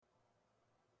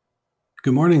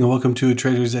Good morning and welcome to A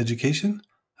Trader's Education.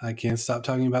 I can't stop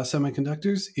talking about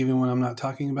semiconductors. Even when I'm not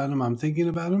talking about them, I'm thinking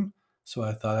about them. So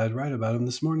I thought I'd write about them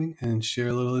this morning and share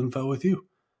a little info with you.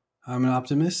 I'm an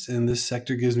optimist and this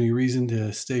sector gives me reason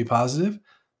to stay positive.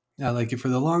 I like it for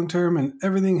the long term and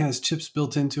everything has chips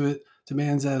built into it.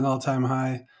 Demand's at an all-time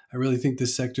high. I really think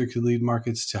this sector could lead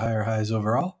markets to higher highs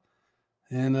overall.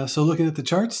 And so looking at the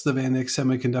charts, the VanEck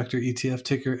Semiconductor ETF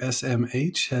ticker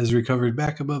SMH has recovered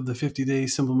back above the 50-day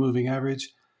simple moving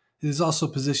average. It is also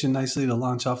positioned nicely to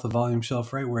launch off the volume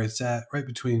shelf right where it's at, right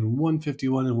between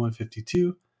 151 and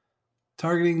 152,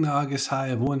 targeting the August high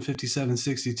of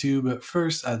 157.62. But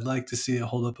first, I'd like to see it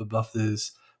hold up above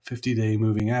this 50-day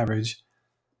moving average.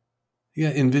 You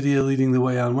got NVIDIA leading the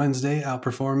way on Wednesday,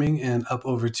 outperforming and up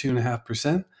over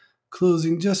 2.5%.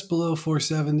 Closing just below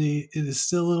 470, it is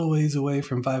still a little ways away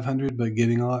from 500, but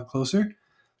getting a lot closer.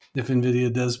 If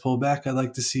NVIDIA does pull back, I'd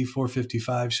like to see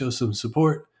 455 show some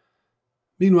support.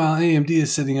 Meanwhile, AMD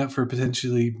is setting up for a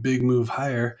potentially big move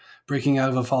higher, breaking out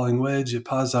of a falling wedge. It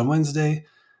paused on Wednesday,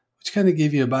 which kind of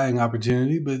gave you a buying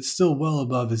opportunity, but it's still well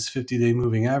above its 50-day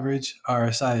moving average.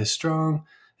 RSI is strong,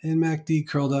 and MACD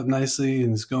curled up nicely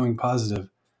and is going positive.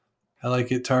 I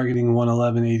like it targeting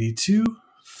 111.82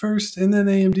 first, and then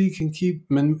AMD can keep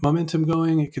momentum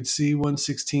going. It could see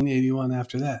 116.81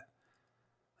 after that.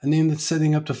 A name that's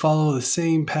setting up to follow the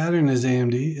same pattern as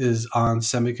AMD is ON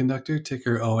Semiconductor,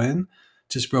 ticker ON.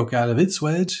 Just broke out of its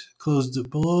wedge, closed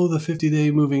below the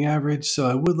 50-day moving average, so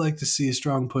I would like to see a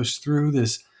strong push through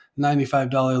this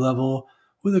 $95 level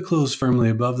with a close firmly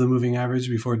above the moving average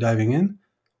before diving in.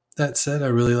 That said, I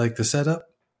really like the setup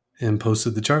and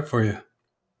posted the chart for you.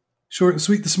 Short and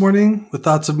sweet this morning with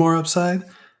thoughts of more upside.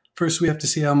 First, we have to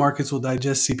see how markets will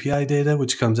digest CPI data,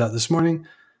 which comes out this morning.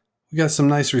 We got some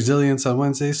nice resilience on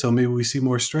Wednesday, so maybe we see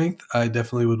more strength. I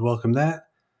definitely would welcome that.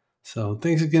 So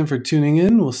thanks again for tuning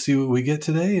in. We'll see what we get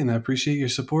today, and I appreciate your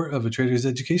support of A Trader's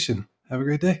Education. Have a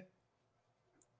great day.